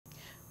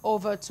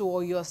Over to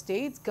Oyo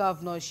State,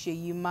 Governor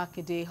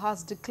Makinde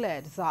has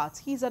declared that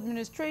his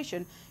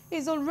administration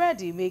is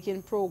already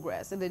making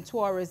progress in the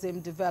tourism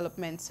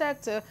development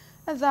sector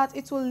and that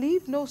it will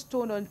leave no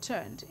stone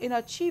unturned in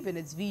achieving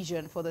its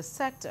vision for the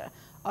sector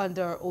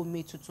under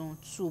Ometutun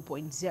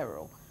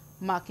 2.0.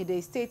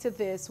 Makinde stated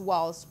this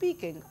while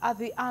speaking at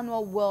the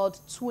annual World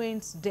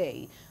Twins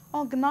Day,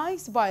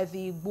 organized by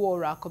the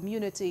Igbora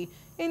community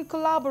in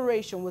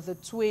collaboration with the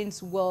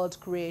Twins World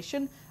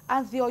Creation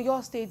and the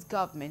Oyo State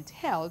government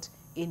held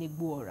in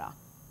Igbora.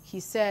 He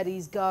said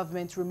his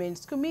government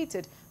remains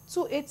committed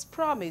to its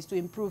promise to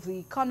improve the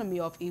economy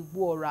of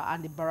Igbora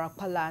and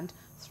Ibarapa land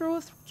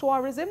through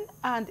tourism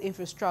and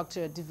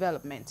infrastructure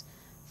development.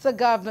 The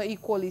governor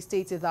equally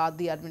stated that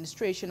the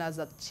administration has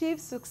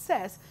achieved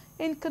success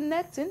in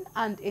connecting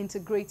and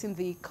integrating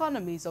the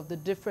economies of the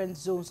different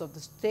zones of the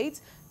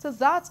state to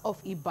that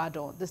of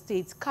Ibadan, the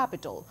state's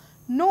capital,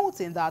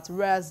 noting that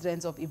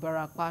residents of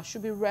Ibarapa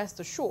should be rest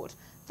assured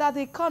that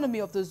the economy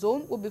of the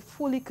zone will be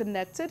fully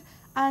connected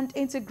and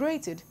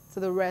integrated to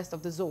the rest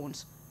of the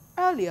zones.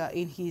 Earlier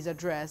in his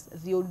address,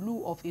 the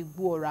Olu of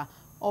Igbora,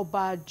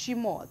 Oba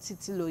Jimo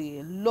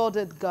Titiloye,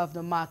 lauded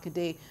Governor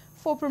Makinde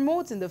for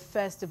promoting the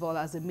festival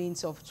as a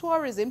means of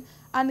tourism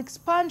and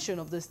expansion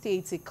of the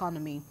state's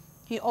economy.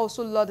 He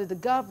also lauded the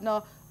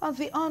governor on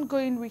the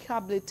ongoing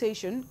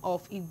rehabilitation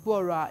of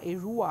Igbora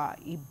Erua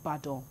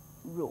Ibadan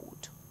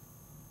Road.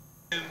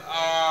 In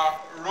our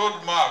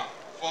roadmap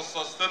for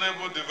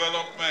sustainable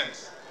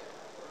development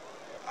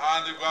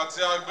and the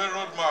Batiagbe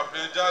roadmap,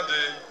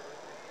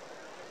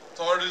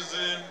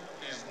 tourism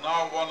is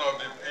now one of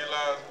the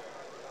pillars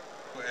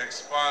to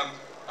expand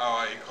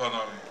our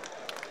economy.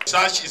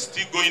 Research is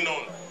still going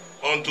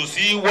on to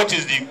see what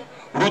is the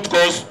root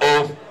cause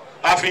of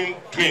having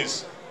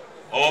twins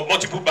or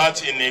multiple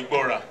births in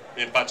Igbora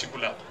in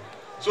particular.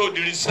 So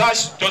the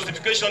research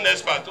justification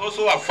expert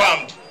also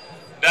affirmed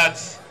that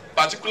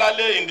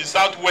particularly in the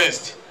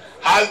southwest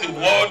has the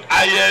world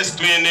highest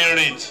twinning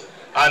rate,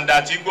 and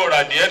that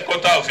Igbora, the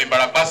headquarters of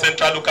Ibarapa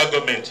Central Local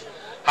Government,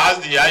 has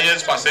the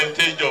highest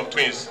percentage of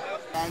twins.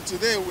 And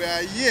today we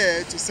are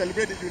here to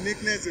celebrate the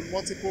uniqueness in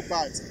multiple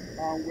births.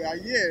 And we are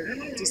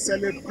here to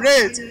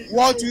celebrate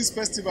World Twins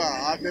Festival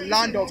at the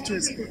land of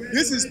twins.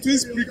 This is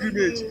twins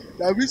pilgrimage,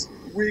 that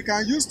we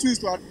can use twins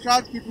to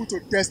attract people to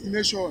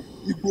destination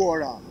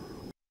Igbora.